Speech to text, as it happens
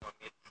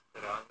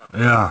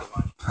Ja,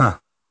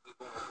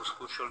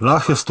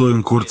 lahko s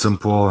tojim kurcem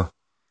po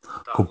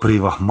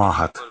koprivah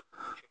mahat,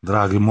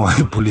 dragi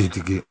moji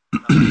politiki.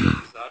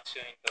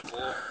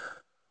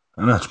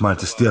 Nič, malo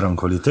testiram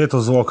kvaliteto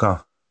zvoka,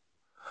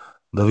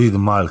 da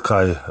vidim malo,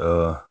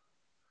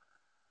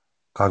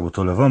 kako bo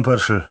tole ven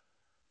prišlo.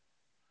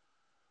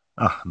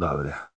 Dobro je.